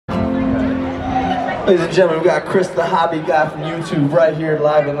Ladies and gentlemen, we got Chris the Hobby Guy from YouTube right here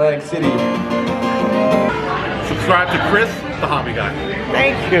live in Atlantic City. Subscribe to Chris the Hobby Guy.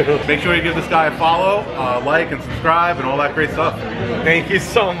 Thank you. Make sure you give this guy a follow, like and subscribe and all that great stuff. Thank you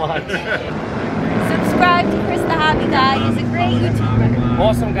so much. Subscribe to Chris the Hobby Guy. He's a great YouTuber.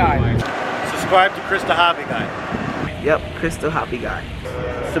 Awesome guy. Subscribe to Chris the Hobby Guy. Yep, Chris the Hobby Guy.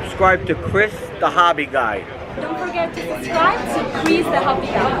 Subscribe to Chris the Hobby Guy. Don't forget to subscribe to Chris the Hobby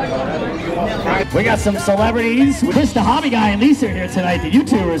Guy. We got some celebrities. Chris the Hobby Guy and Lisa are here tonight. The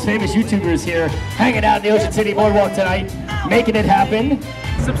YouTubers, famous YouTubers here, hanging out in the Ocean City Boardwalk tonight, making it happen.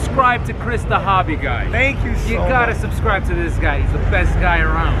 Subscribe to Chris the Hobby Guy. Thank you so You gotta much. subscribe to this guy. He's the best guy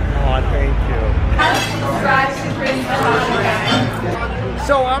around. Oh, thank you. Subscribe to Chris the Hobby Guy.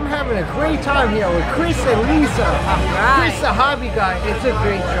 So I'm having a great time here with Chris and Lisa. Chris the Hobby Guy. It's a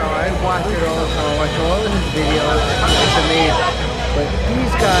great show. I watch it all the time. I watch all of his videos. It's amazing. But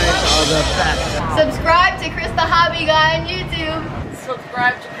these guys are the best. Subscribe to Chris the Hobby Guy on YouTube.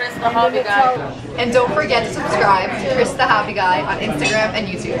 Subscribe to Chris the Hobby Guy. And don't forget to subscribe to Chris the Hobby Guy on Instagram and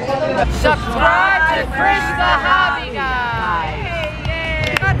YouTube. Subscribe to Chris the Hobby Guy.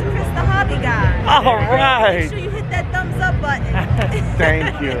 Subscribe to Chris the Hobby Guy. All right. Make sure you hit that thumbs up button.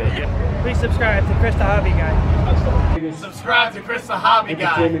 Thank you. Please subscribe to Chris the Hobby Guy. Subscribe to Chris the Hobby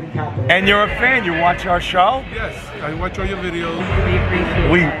Guy. And you're a fan. You watch our show? Yes, I watch all your videos.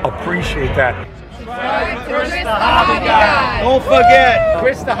 We appreciate that. Subscribe to Chris the Hobby Guy. Don't forget.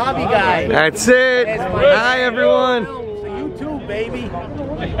 Chris the Hobby Guy. That's it. Hi, everyone. YouTube, baby.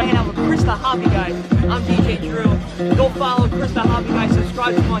 Hanging out with Chris the Hobby Guy. I'm DJ Drew. Go follow Chris the Hobby Guy.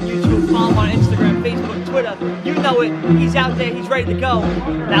 Subscribe to him on YouTube. Follow him on Instagram, Facebook, Twitter. You know it. He's out there. He's ready to go.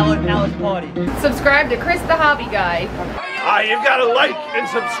 Now let's party. Subscribe to Chris the Hobby Guy. You've got to like and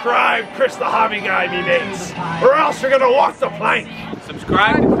subscribe, Chris the Hobby Guy, me mates, or else you're gonna walk the plank.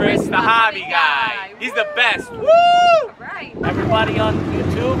 Subscribe to Chris the Hobby Guy. He's the best. Woo! Right. Everybody on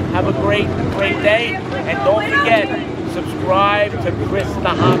YouTube, have a great day. And don't forget, subscribe to Chris the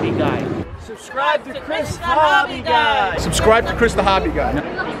Hobby Guy. Subscribe to Chris the Hobby Guy. Subscribe to Chris the Hobby Guy.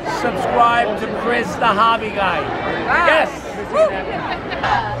 Subscribe to Chris the Hobby Guy. Yes.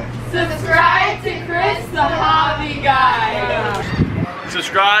 Subscribe to Chris the Hobby Guy.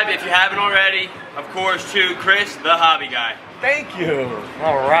 Subscribe if you haven't already, of course, to Chris the Hobby Guy. Thank you.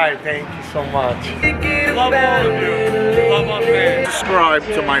 All right, thank you so much. Love all of you. Love our fans. Subscribe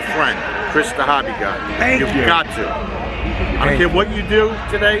to my friend, Chris the Hobby Guy. Thank You've you. got to. I don't care what you do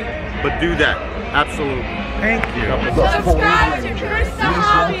today, but do that. Absolutely. Thank you. Subscribe to Chris the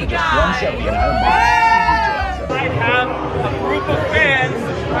Hobby Guy. I have a group of fans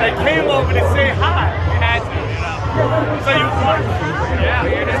that came over to say hi. We had to, you know. So you want? Yeah,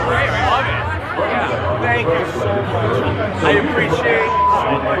 you're just great. We love it. Yeah. Thank you so much. I appreciate so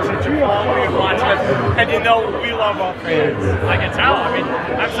much that you follow me and watch us. And you know we love our fans. I can tell. I mean,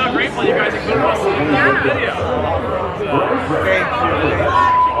 I'm so grateful you guys included us in the video. Thank you.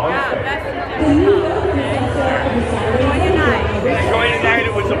 Enjoy your night. Enjoy your night.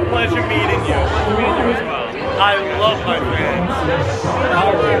 It was a pleasure meeting you. As well. I love my fans.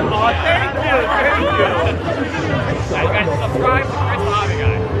 Oh, thank you. Thank you. You guys subscribe to Chris the Hobby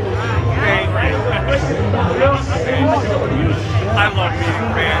Guy. Thank you. I love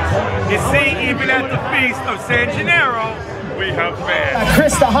meeting fans. You see, even at the feast of San Gennaro, we have fans.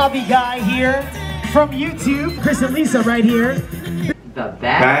 Chris the Hobby Guy here from YouTube. Chris and Lisa right here. The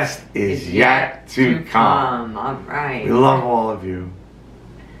best is yet to come. All right. We love all of you.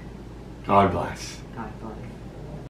 God bless.